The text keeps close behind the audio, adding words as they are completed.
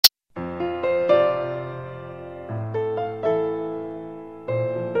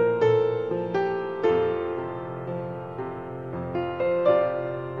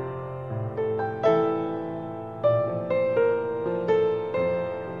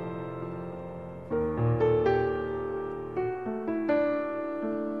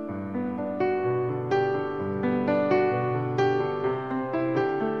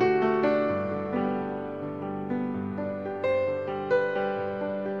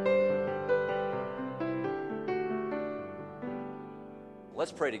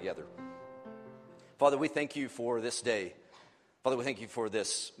Let's pray together. Father, we thank you for this day. Father, we thank you for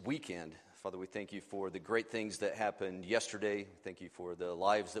this weekend. Father, we thank you for the great things that happened yesterday. Thank you for the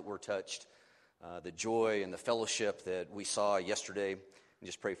lives that were touched, the joy and the fellowship that we saw yesterday. And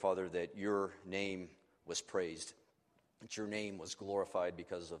just pray, Father, that your name was praised, that your name was glorified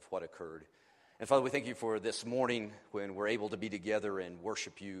because of what occurred. And Father, we thank you for this morning when we're able to be together and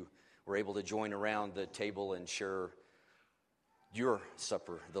worship you. We're able to join around the table and share your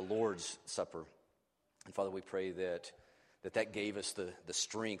supper, the Lord's Supper. And Father, we pray that gave us the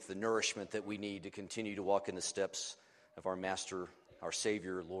strength, the nourishment that we need to continue to walk in the steps of our Master, our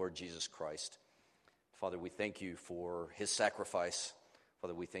Savior, Lord Jesus Christ. Father, we thank you for his sacrifice.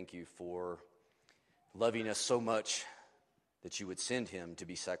 Father, we thank you for loving us so much that you would send him to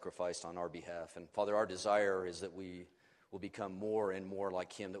be sacrificed on our behalf. And Father, our desire is that we will become more and more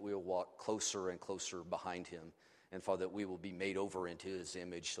like him, that we will walk closer and closer behind him. And Father, that we will be made over into his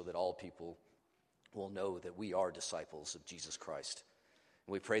image so that all people will know that we are disciples of Jesus Christ.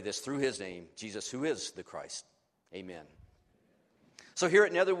 And we pray this through his name, Jesus, who is the Christ. Amen. So here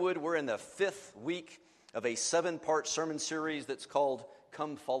at Netherwood, we're in the 5th week of a 7-part sermon series that's called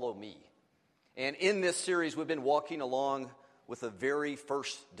Come Follow Me. And in this series, we've been walking along with the very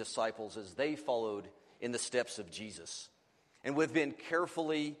first disciples as they followed in the steps of Jesus. And we've been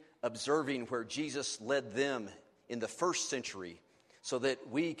carefully observing where Jesus led them in the first century so that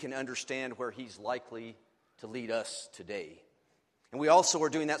we can understand where he's likely to lead us today. And we also are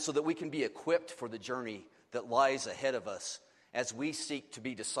doing that so that we can be equipped for the journey that lies ahead of us as we seek to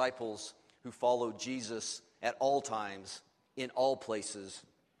be disciples who follow Jesus at all times, in all places,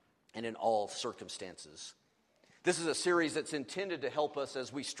 and in all circumstances. This is a series that's intended to help us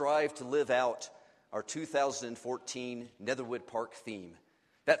as we strive to live out our 2014 Netherwood Park theme.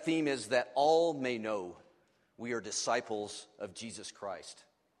 That theme is that all may know we are disciples of Jesus Christ.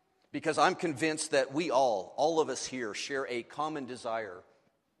 Because I'm convinced that we all of us here, share a common desire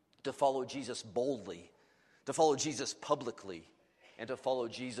to follow Jesus boldly, to follow Jesus publicly, and to follow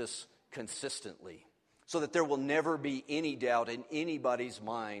Jesus consistently, so that there will never be any doubt in anybody's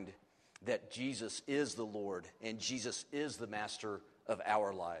mind that Jesus is the Lord and Jesus is the master of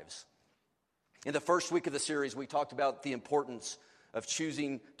our lives. In the first week of the series, we talked about the importance of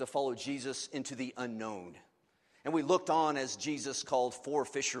choosing to follow Jesus into the unknown. And we looked on as Jesus called 4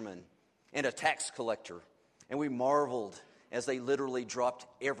 fishermen and a tax collector. And we marveled as they literally dropped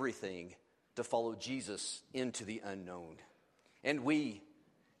everything to follow Jesus into the unknown. And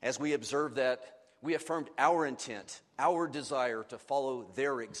as we observed that, we affirmed our intent, our desire to follow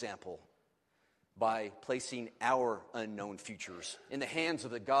their example by placing our unknown futures in the hands of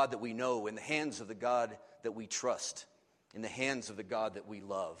the God that we know, in the hands of the God that we trust, in the hands of the God that we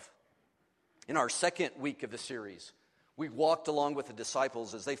love. In our second week of the series, we walked along with the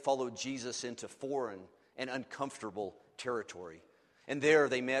disciples as they followed Jesus into foreign and uncomfortable territory. And there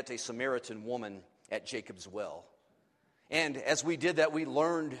they met a Samaritan woman at Jacob's well. And as we did that, we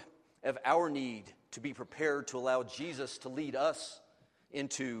learned of our need to be prepared to allow Jesus to lead us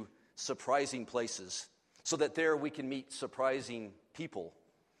into surprising places, so that there we can meet surprising people,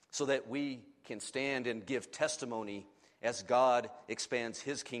 so that we can stand and give testimony as God expands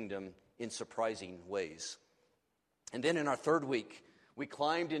his kingdom in surprising ways. And then in our third week, we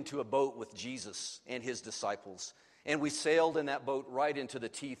climbed into a boat with Jesus and his disciples, and we sailed in that boat right into the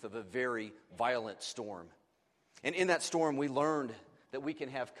teeth of a very violent storm. And in that storm, we learned that we can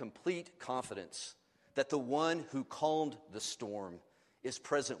have complete confidence that the one who calmed the storm is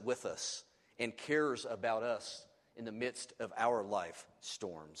present with us and cares about us in the midst of our life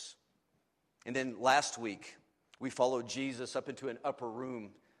storms. And then last week, we followed Jesus up into an upper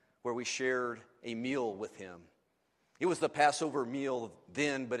room where we shared a meal with him. It was the Passover meal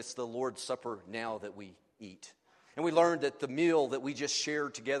then, but it's the Lord's Supper now that we eat. And we learned that the meal that we just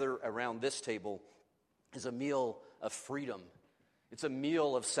shared together around this table is a meal of freedom. It's a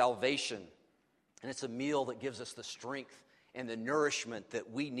meal of salvation. And it's a meal that gives us the strength and the nourishment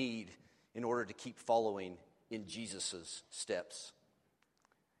that we need in order to keep following in Jesus' steps.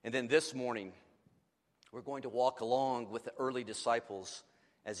 And then this morning, we're going to walk along with the early disciples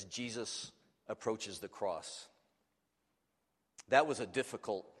as Jesus approaches the cross. That was a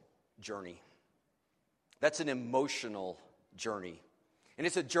difficult journey. That's an emotional journey. And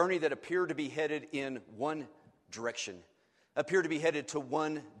it's a journey that appeared to be headed in one direction, appeared to be headed to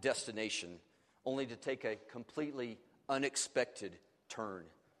one destination, only to take a completely unexpected turn.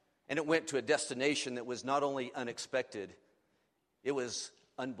 And it went to a destination that was not only unexpected, it was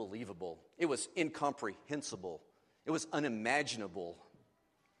unbelievable. It was incomprehensible. It was unimaginable.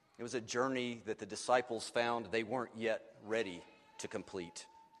 It was a journey that the disciples found they weren't yet ready to complete,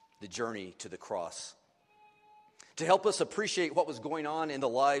 the journey to the cross. To help us appreciate what was going on in the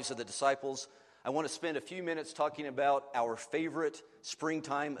lives of the disciples, I want to spend a few minutes talking about our favorite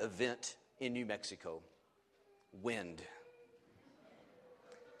springtime event in New Mexico, wind.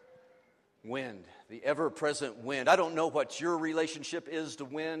 Wind, the ever-present wind. I don't know what your relationship is to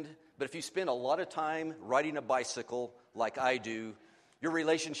wind, but if you spend a lot of time riding a bicycle like I do, your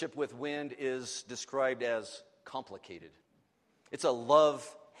relationship with wind is described as complicated. It's a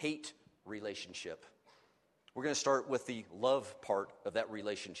love-hate relationship. We're going to start with the love part of that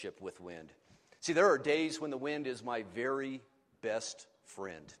relationship with wind. See, there are days when the wind is my very best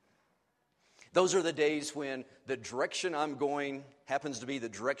friend. Those are the days when the direction I'm going happens to be the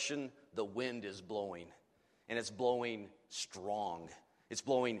direction the wind is blowing. And it's blowing strong. It's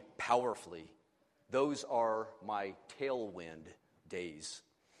blowing powerfully. Those are my tailwind days.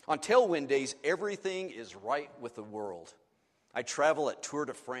 On tailwind days, everything is right with the world. I travel at Tour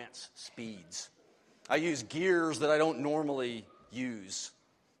de France speeds. I use gears that I don't normally use.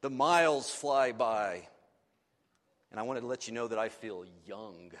 The miles fly by. And I wanted to let you know that I feel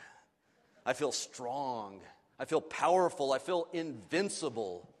young. I feel strong. I feel powerful. I feel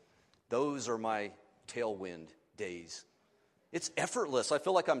invincible. Those are my tailwind days. It's effortless. I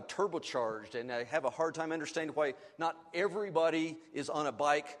feel like I'm turbocharged, and I have a hard time understanding why not everybody is on a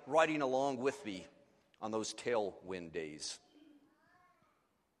bike riding along with me on those tailwind days.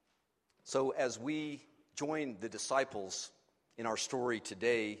 So as we join the disciples in our story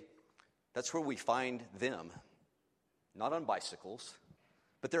today, that's where we find them. Not on bicycles,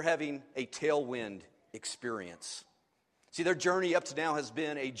 but they're having a tailwind experience. See, their journey up to now has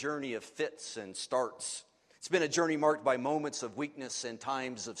been a journey of fits and starts. It's been a journey marked by moments of weakness and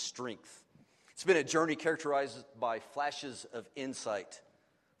times of strength. It's been a journey characterized by flashes of insight,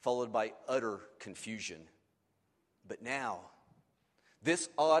 followed by utter confusion. But now, this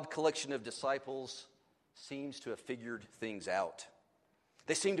odd collection of disciples seems to have figured things out.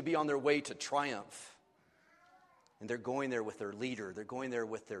 They seem to be on their way to triumph. And they're going there with their leader. They're going there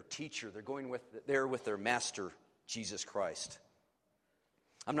with their teacher. They're going there with their master, Jesus Christ.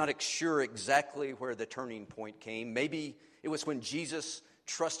 I'm not sure exactly where the turning point came. Maybe it was when Jesus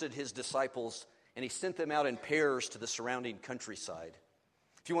trusted his disciples and he sent them out in pairs to the surrounding countryside.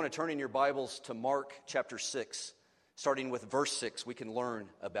 If you want to turn in your Bibles to Mark chapter 6, starting with verse 6, we can learn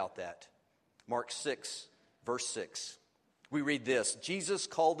about that. Mark 6, verse 6. We read this: Jesus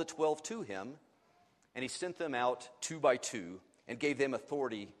called the 12 to him, and he sent them out 2 by 2 and gave them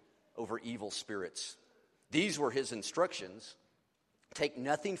authority over evil spirits. These were his instructions: take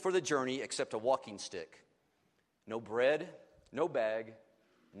nothing for the journey except a walking stick. No bread, no bag,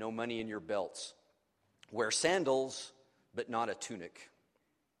 no money in your belts. Wear sandals, but not a tunic.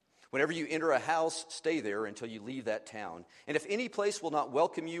 Whenever you enter a house, stay there until you leave that town. And if any place will not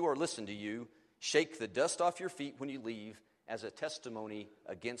welcome you or listen to you, shake the dust off your feet when you leave as a testimony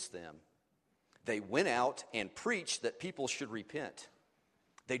against them. They went out and preached that people should repent.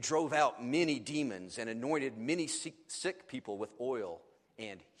 They drove out many demons and anointed many sick people with oil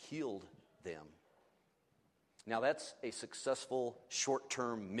and healed them. Now that's a successful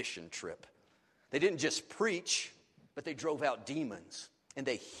short-term mission trip. They didn't just preach, but they drove out demons and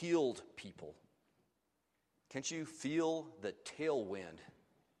they healed people. Can't you feel the tailwind?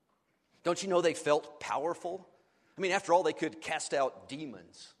 Don't you know they felt powerful? I mean, after all, they could cast out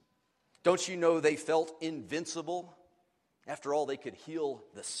demons. Don't you know they felt invincible? After all, they could heal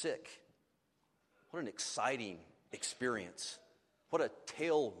the sick. What an exciting experience. What a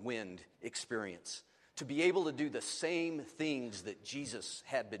tailwind experience. To be able to do the same things that Jesus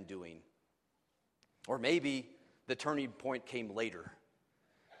had been doing. Or maybe the turning point came later.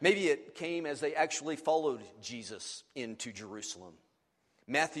 Maybe it came as they actually followed Jesus into Jerusalem.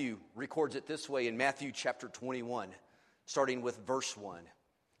 Matthew records it this way in Matthew chapter 21, starting with verse 1.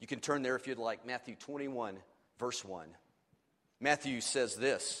 You can turn there if you'd like. Matthew 21, verse 1. Matthew says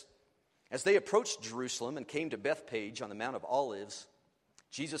this: as they approached Jerusalem and came to Bethphage on the Mount of Olives,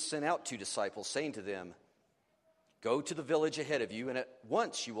 Jesus sent out 2 disciples, saying to them, go to the village ahead of you, and at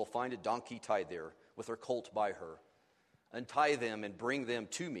once you will find a donkey tied there with her colt by her. Untie them and bring them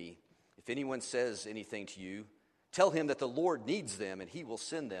to me. If anyone says anything to you, tell him that the Lord needs them, and he will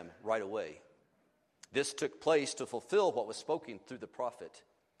send them right away. This took place to fulfill what was spoken through the prophet.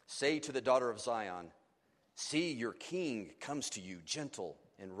 Say to the daughter of Zion, see, your king comes to you, gentle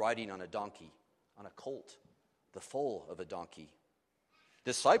and riding on a donkey, on a colt, the foal of a donkey.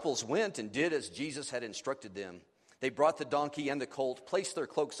 Disciples went and did as Jesus had instructed them. They brought the donkey and the colt, placed their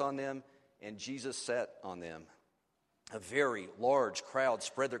cloaks on them, and Jesus sat on them. A very large crowd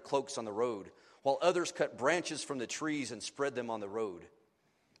spread their cloaks on the road, while others cut branches from the trees and spread them on the road.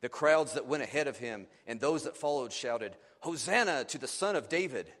 The crowds that went ahead of him and those that followed shouted, "Hosanna to the Son of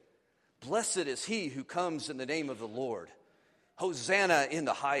David! Blessed is he who comes in the name of the Lord! Hosanna in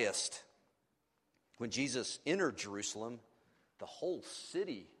the highest!" When Jesus entered Jerusalem, the whole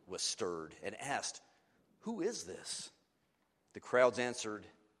city was stirred and asked, "Who is this?" The crowds answered,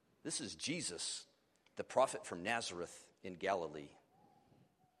 "This is Jesus, the prophet from Nazareth in Galilee."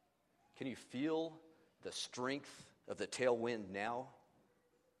 Can you feel the strength of the tailwind now?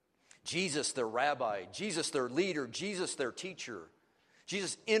 Jesus, their rabbi, Jesus, their leader, Jesus, their teacher.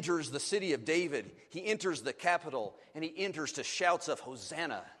 Jesus enters the city of David. He enters the capital, and he enters to shouts of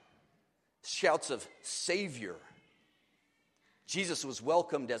Hosanna, shouts of Savior. Jesus was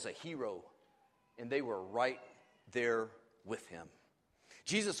welcomed as a hero, and they were right there with him.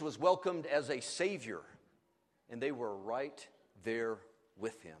 Jesus was welcomed as a Savior, and they were right there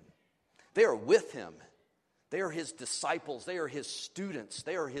with him. They are with him. They are his disciples. They are his students.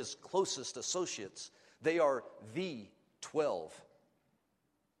 They are his closest associates. They are the 12.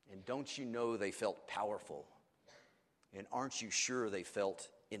 And don't you know they felt powerful? And aren't you sure they felt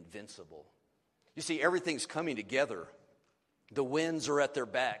invincible? You see, everything's coming together. The winds are at their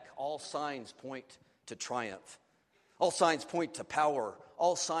back. All signs point to triumph. All signs point to power.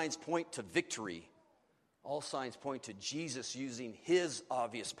 All signs point to victory. All signs point to Jesus using his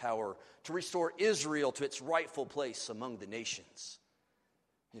obvious power to restore Israel to its rightful place among the nations.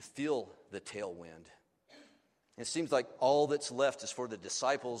 You feel the tailwind. It seems like all that's left is for the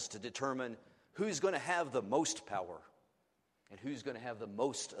disciples to determine who's going to have the most power and who's going to have the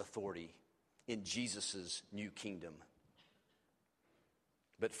most authority in Jesus' new kingdom.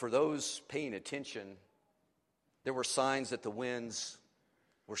 But for those paying attention, there were signs that the winds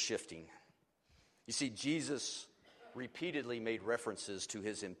were shifting. You see, Jesus repeatedly made references to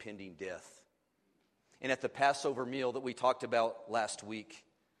his impending death. And at the Passover meal that we talked about last week,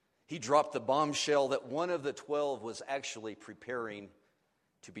 he dropped the bombshell that one of the 12 was actually preparing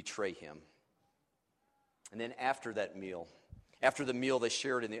to betray him. And then after that meal, after the meal they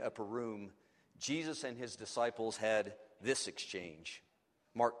shared in the upper room, Jesus and his disciples had this exchange.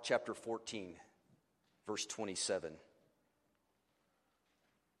 Mark chapter 14, verse 27.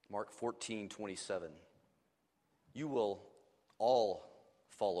 Mark 14:27. "You will all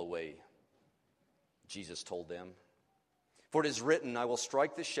fall away," Jesus told them. "For it is written, I will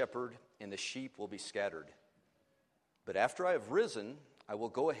strike the shepherd, and the sheep will be scattered. But after I have risen, I will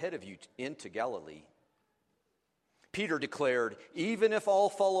go ahead of you into Galilee." Peter declared, "Even if all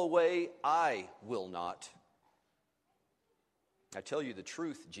fall away, I will not." "I tell you the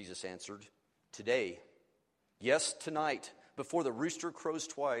truth," Jesus answered, "today, yes, tonight, before the rooster crows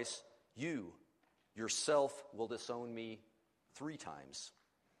twice, you yourself will disown me 3 times.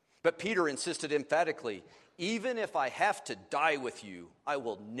 But Peter insisted emphatically, "Even if I have to die with you, I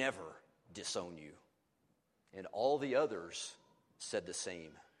will never disown you." And all the others said the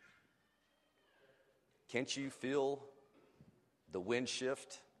same. Can't you feel the wind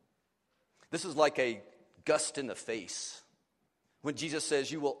shift? This is like a gust in the face when Jesus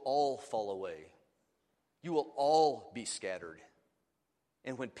says, "You will all fall away. You will all be scattered."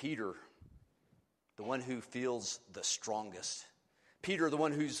 And when Peter, the one who feels the strongest, Peter, the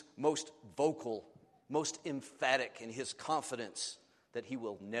one who's most vocal, most emphatic in his confidence that he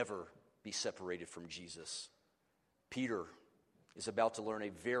will never be separated from Jesus, Peter is about to learn a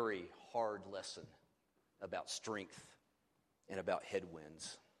very hard lesson about strength and about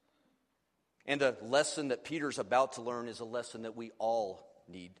headwinds. And a lesson that Peter's about to learn is a lesson that we all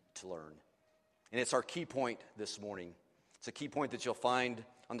need to learn. And it's our key point this morning. It's a key point that you'll find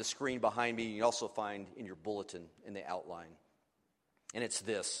on the screen behind me. You also find in your bulletin in the outline. And it's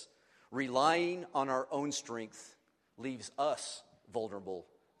this: relying on our own strength leaves us vulnerable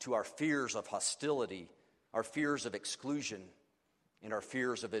to our fears of hostility, our fears of exclusion, and our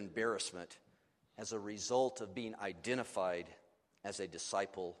fears of embarrassment as a result of being identified as a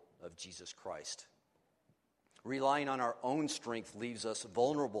disciple of Jesus Christ. Relying on our own strength leaves us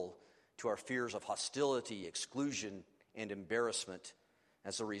vulnerable to our fears of hostility, exclusion, and embarrassment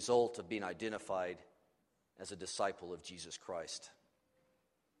as a result of being identified as a disciple of Jesus Christ.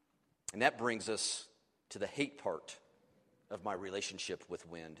 And that brings us to the hate part of my relationship with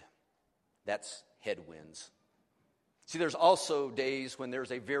wind. That's headwinds. See, there's also days when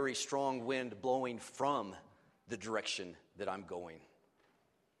there's a very strong wind blowing from the direction that I'm going.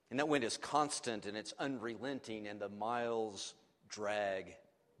 And that wind is constant and it's unrelenting, and the miles drag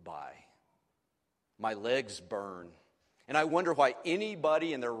by. My legs burn. And I wonder why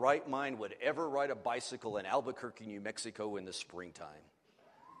anybody in their right mind would ever ride a bicycle in Albuquerque, New Mexico in the springtime.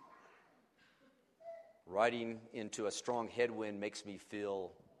 riding into a strong headwind makes me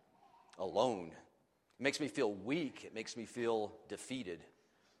feel alone. It makes me feel weak. It makes me feel defeated.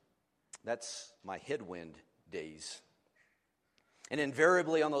 That's my headwind days. And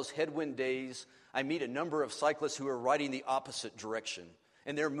invariably on those headwind days, I meet a number of cyclists who are riding the opposite direction.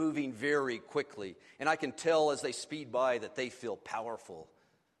 And they're moving very quickly. And I can tell as they speed by that they feel powerful.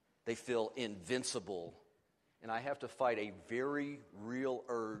 They feel invincible. And I have to fight a very real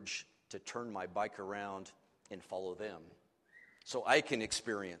urge to turn my bike around and follow them, so I can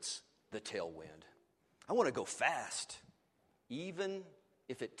experience the tailwind. I want to go fast, even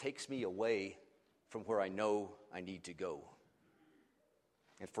if it takes me away from where I know I need to go.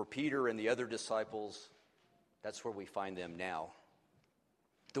 And for Peter and the other disciples, that's where we find them now.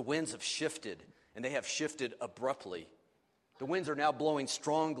 The winds have shifted, and they have shifted abruptly. The winds are now blowing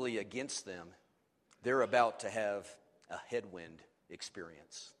strongly against them. They're about to have a headwind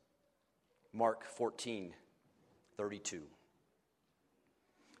experience. Mark 14:32.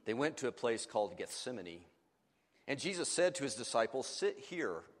 They went to a place called Gethsemane, and Jesus said to his disciples, "Sit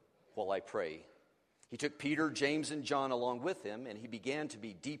here while I pray." He took Peter, James, and John along with him, and he began to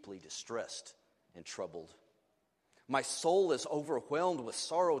be deeply distressed and troubled. "My soul is overwhelmed with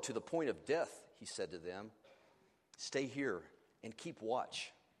sorrow to the point of death," he said to them. "Stay here and keep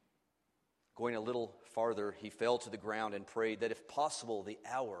watch." Going a little farther, he fell to the ground and prayed that if possible, the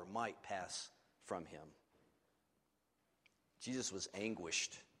hour might pass from him. Jesus was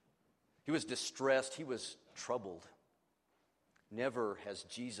anguished. He was distressed. He was troubled. Never has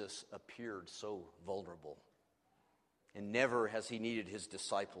Jesus appeared so vulnerable. And never has he needed his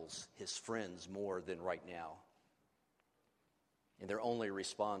disciples, his friends, more than right now. And their only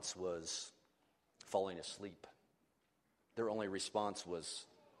response was falling asleep. Their only response was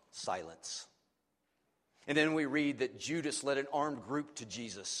silence. And then we read that Judas led an armed group to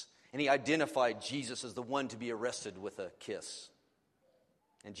Jesus, and he identified Jesus as the one to be arrested with a kiss.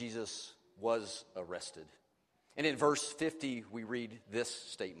 And Jesus was arrested. And in verse 50, we read this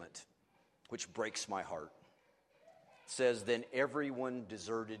statement, which breaks my heart. It says, "Then everyone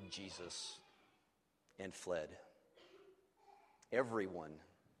deserted Jesus and fled." Everyone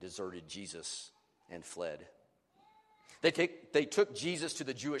deserted Jesus and fled. They took Jesus to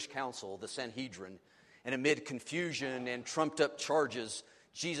the Jewish council, the Sanhedrin, and amid confusion and trumped-up charges,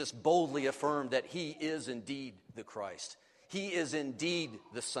 Jesus boldly affirmed that he is indeed the Christ. He is indeed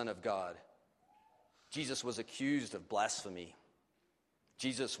the Son of God. Jesus was accused of blasphemy.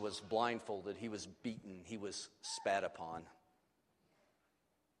 Jesus was blindfolded. He was beaten. He was spat upon.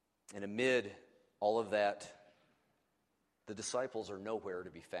 And amid all of that, the disciples are nowhere to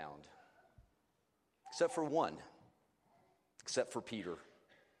be found. Except for one. Except for Peter.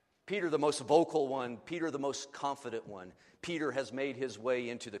 Peter, the most vocal one. Peter, the most confident one. Peter has made his way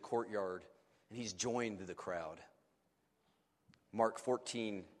into the courtyard, and he's joined the crowd. Mark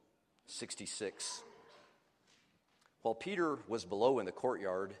 14:66. While Peter was below in the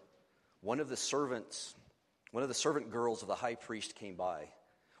courtyard, one of the servant girls of the high priest came by.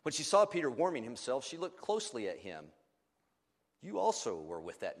 When she saw Peter warming himself, she looked closely at him. "You also were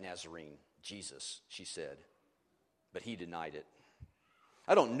with that Nazarene, Jesus," she said. But he denied it.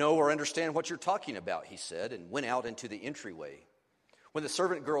 "I don't know or understand what you're talking about," he said, and went out into the entryway. When the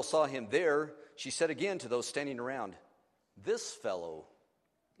servant girl saw him there, she said again to those standing around, "This fellow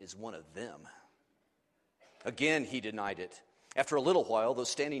is one of them." Again he denied it. After a little while, those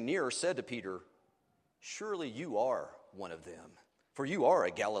standing near said to Peter, "Surely you are one of them, for you are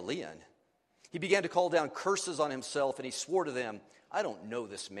a Galilean." He began to call down curses on himself, and he swore to them, "I don't know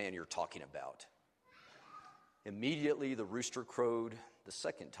this man you're talking about." Immediately the rooster crowed the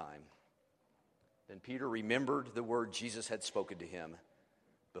second time. Then Peter remembered the word Jesus had spoken to him.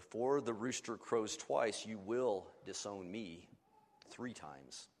 "Before the rooster crows twice, you will disown me 3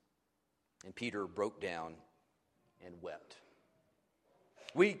 times." And Peter broke down and wept.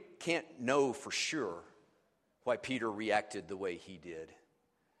 We can't know for sure why Peter reacted the way he did,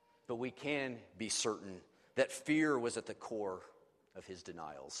 but we can be certain that fear was at the core of his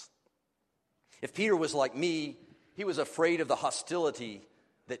denials. If Peter was like me, he was afraid of the hostility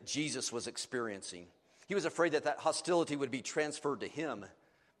that Jesus was experiencing. He was afraid that hostility would be transferred to him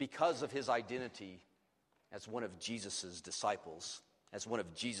because of his identity as one of Jesus' disciples, as one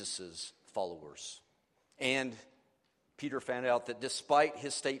of Jesus' followers. And Peter found out that despite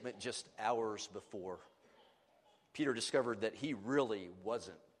his statement just hours before, Peter discovered that he really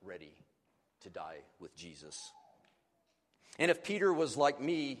wasn't ready to die with Jesus. And if Peter was like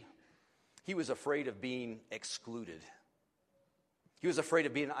me, he was afraid of being excluded. He was afraid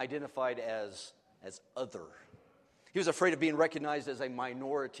of being identified as other. He was afraid of being recognized as a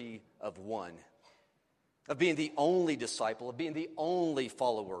minority of one. of being the only disciple, of being the only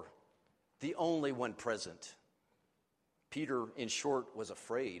follower, the only one present. Peter, in short, was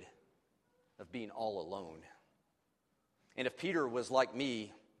afraid of being all alone. And if Peter was like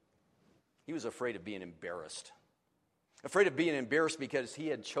me, he was afraid of being embarrassed. Afraid of being embarrassed because he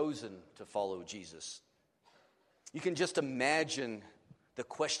had chosen to follow Jesus. You can just imagine the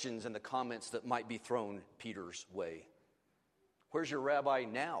questions and the comments that might be thrown Peter's way. Where's your rabbi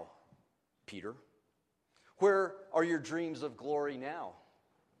now, Peter? Where are your dreams of glory now,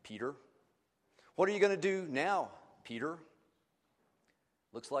 Peter? What are you going to do now, Peter?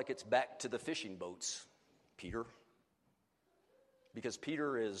 Looks like it's back to the fishing boats, Peter. Because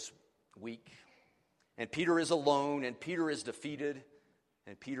Peter is weak, and Peter is alone, and Peter is defeated,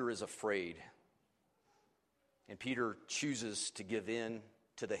 and Peter is afraid. And Peter chooses to give in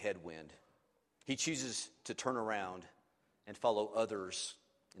to the headwind. He chooses to turn around and follow others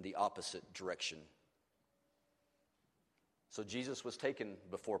in the opposite direction. So Jesus was taken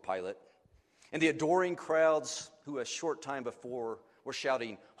before Pilate, and the adoring crowds who a short time before were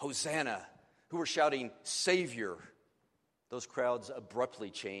shouting, Hosanna, who were shouting, Savior, those crowds abruptly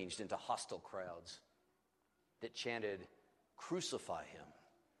changed into hostile crowds that chanted, Crucify him,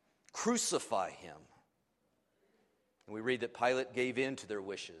 crucify him. And we read that Pilate gave in to their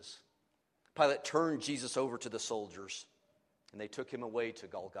wishes. Pilate turned Jesus over to the soldiers, and they took him away to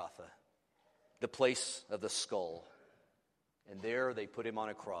Golgotha, the place of the skull. And there they put him on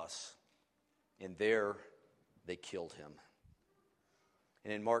a cross, and there they killed him.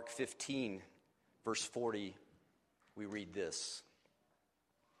 And in Mark 15, verse 40, we read this.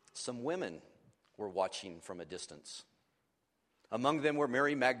 Some women were watching from a distance. Among them were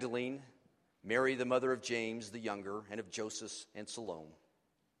Mary Magdalene, Mary the mother of James the younger, and of Joseph and Salome.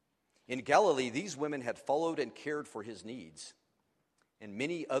 In Galilee, these women had followed and cared for his needs, and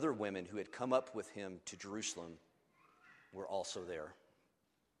many other women who had come up with him to Jerusalem were also there.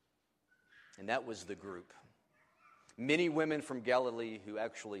 And that was the group. Many women from Galilee who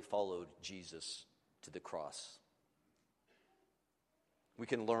actually followed Jesus to the cross. We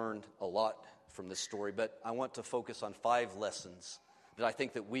can learn a lot from this story, but I want to focus on 5 lessons that I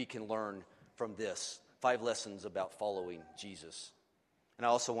think that we can learn from this. 5 lessons about following Jesus. And I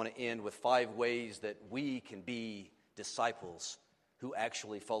also want to end with 5 ways that we can be disciples who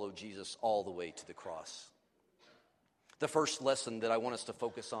actually follow Jesus all the way to the cross. The first lesson that I want us to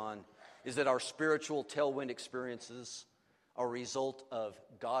focus on is that our spiritual tailwind experiences are a result of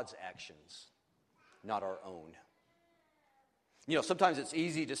God's actions, not our own. You know, sometimes it's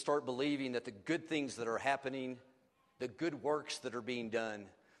easy to start believing that the good things that are happening, the good works that are being done,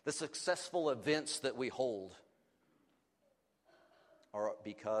 the successful events that we hold are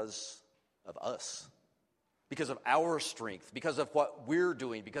because of us, because of our strength, because of what we're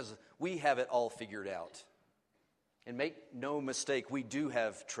doing, because we have it all figured out. And make no mistake, we do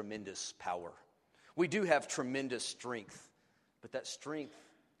have tremendous power. We do have tremendous strength, but that strength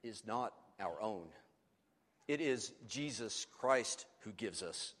is not our own. It is Jesus Christ who gives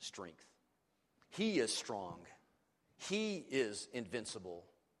us strength. He is strong. He is invincible.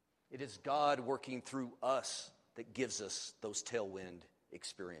 It is God working through us that gives us those tailwind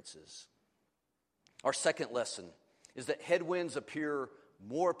experiences. Our second lesson is that headwinds appear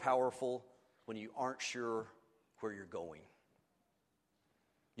more powerful when you aren't sure where you're going.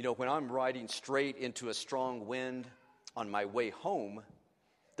 You know, when I'm riding straight into a strong wind on my way home,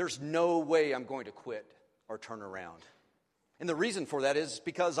 there's no way I'm going to quit or turn around. And the reason for that is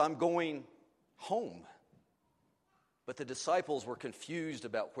because I'm going home. But the disciples were confused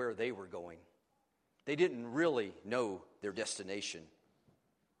about where they were going. They didn't really know their destination.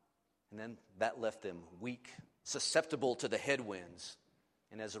 And then that left them weak, susceptible to the headwinds.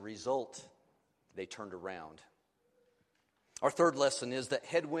 And as a result, they turned around. Our third lesson is that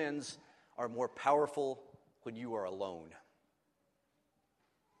headwinds are more powerful when you are alone.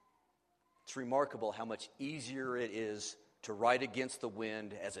 It's remarkable how much easier it is to ride against the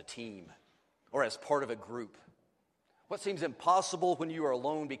wind as a team or as part of a group. What seems impossible when you are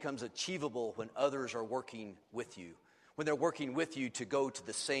alone becomes achievable when others are working with you, when they're working with you to go to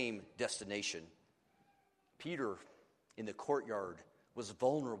the same destination. Peter, in the courtyard, was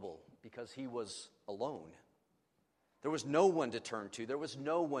vulnerable because he was alone. There was no one to turn to. There was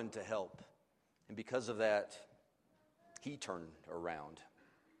no one to help. And because of that, he turned around.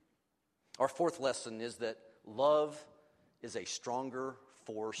 Our fourth lesson is that love is a stronger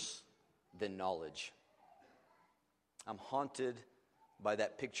force than knowledge. I'm haunted by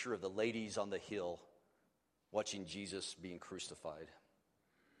that picture of the ladies on the hill watching Jesus being crucified.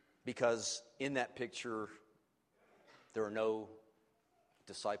 Because in that picture, there are no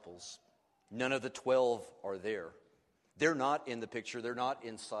disciples. None of the 12 are there. They're not in the picture. They're not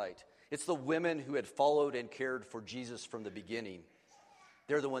in sight. It's the women who had followed and cared for Jesus from the beginning.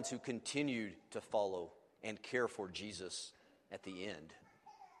 They're the ones who continued to follow and care for Jesus at the end.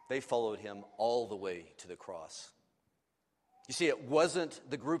 They followed him all the way to the cross. You see, it wasn't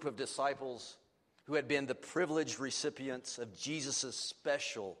the group of disciples who had been the privileged recipients of Jesus'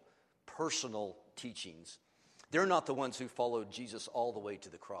 special personal teachings. They're not the ones who followed Jesus all the way to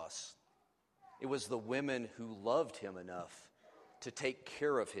the cross. It was the women who loved him enough to take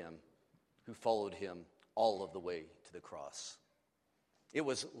care of him who followed him all of the way to the cross. It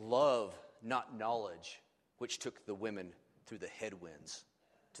was love, not knowledge, which took the women through the headwinds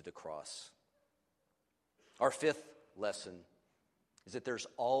to the cross. Our fifth lesson is that there's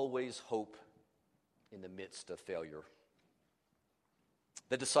always hope in the midst of failure.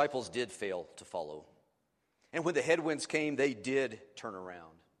 The disciples did fail to follow. And when the headwinds came, they did turn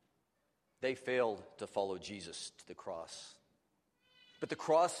around. They failed to follow Jesus to the cross. But the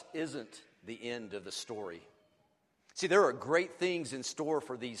cross isn't the end of the story. See, there are great things in store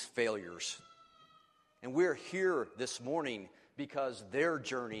for these failures. And we're here this morning because their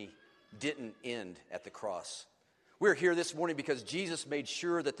journey didn't end at the cross. We're here this morning because Jesus made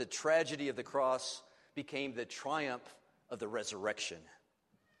sure that the tragedy of the cross became the triumph of the resurrection.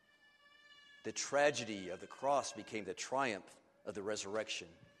 The tragedy of the cross became the triumph of the resurrection.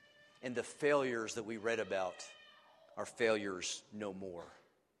 And the failures that we read about are failures no more.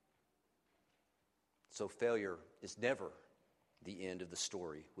 So failure is never the end of the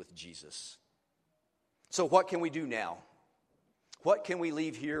story with Jesus. So what can we do now? What can we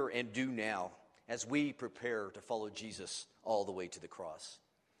leave here and do now as we prepare to follow Jesus all the way to the cross?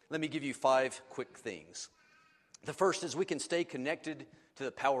 Let me give you 5 quick things. The first is we can stay connected to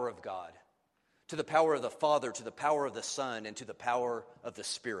the power of God, to the power of the Father, to the power of the Son, and to the power of the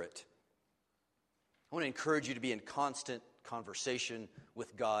Spirit. I want to encourage you to be in constant conversation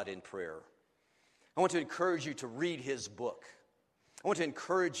with God in prayer. I want to encourage you to read his book. I want to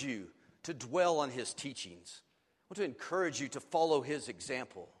encourage you to dwell on his teachings. I want to encourage you to follow his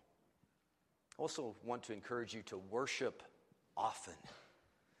example. I also want to encourage you to worship often,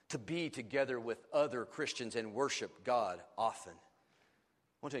 to be together with other Christians and worship God often.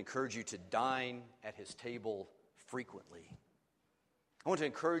 I want to encourage you to dine at his table frequently. I want to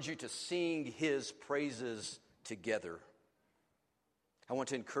encourage you to sing his praises together. I want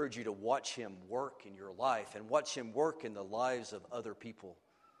to encourage you to watch him work in your life and watch him work in the lives of other people.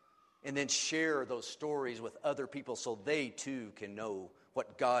 And then share those stories with other people so they too can know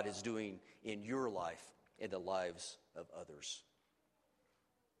what God is doing in your life and the lives of others.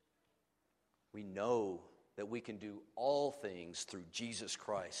 We know that we can do all things through Jesus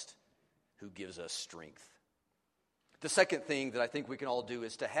Christ who gives us strength. The second thing that I think we can all do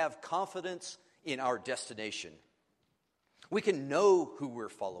is to have confidence in our destination. We can know who we're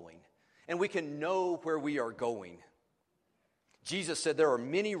following, and we can know where we are going. Jesus said there are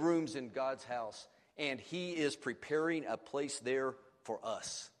many rooms in God's house, and he is preparing a place there for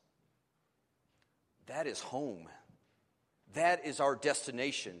us. That is home. That is our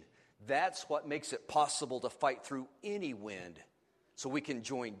destination. That's what makes it possible to fight through any wind so we can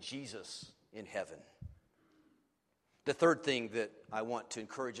join Jesus in heaven. The third thing that I want to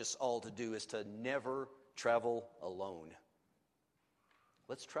encourage us all to do is to never travel alone.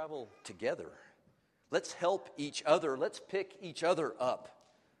 Let's travel together. Let's help each other. Let's pick each other up.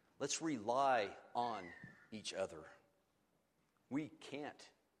 Let's rely on each other. We can't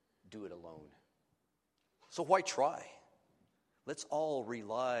do it alone. So why try? Let's all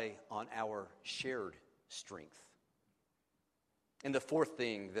rely on our shared strength. And the fourth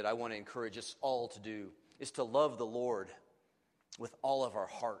thing that I want to encourage us all to do is to love the Lord with all of our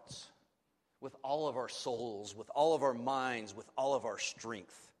hearts, with all of our souls, with all of our minds, with all of our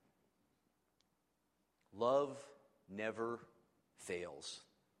strength. Love never fails.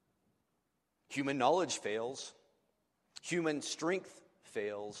 Human knowledge fails. Human strength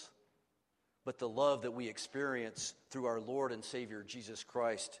fails. But the love that we experience through our Lord and Savior Jesus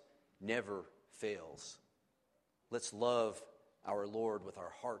Christ never fails. Let's love our Lord with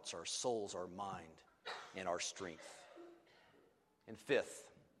our hearts, our souls, our mind, and our strength. And fifth,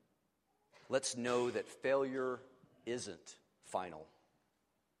 let's know that failure isn't final.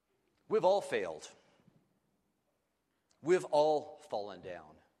 We've all failed. We've all fallen down.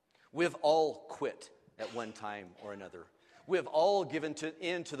 We've all quit at one time or another. We've all given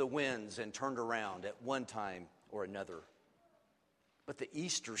in to the winds and turned around at one time or another. But the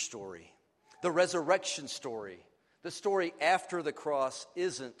Easter story, the resurrection story, the story after the cross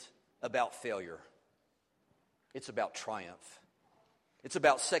isn't about failure. It's about triumph. It's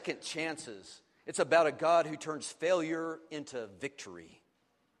about second chances. It's about a God who turns failure into victory.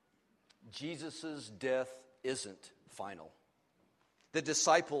 Jesus' death isn't final. The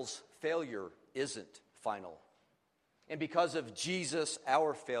disciples' failure isn't final. And because of Jesus,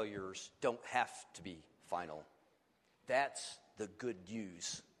 our failures don't have to be final. That's the good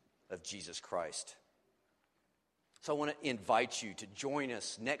news of Jesus Christ. So I want to invite you to join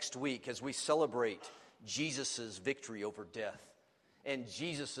us next week as we celebrate Jesus' victory over death and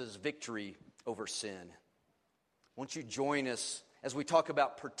Jesus' victory over sin. Won't you join us as we talk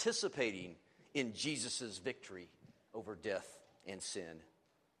about participating in Jesus' victory over death and sin?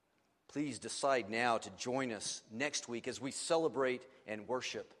 Please decide now to join us next week as we celebrate and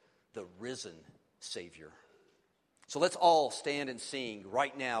worship the risen Savior. So let's all stand and sing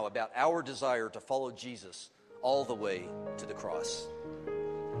right now about our desire to follow Jesus all the way to the cross.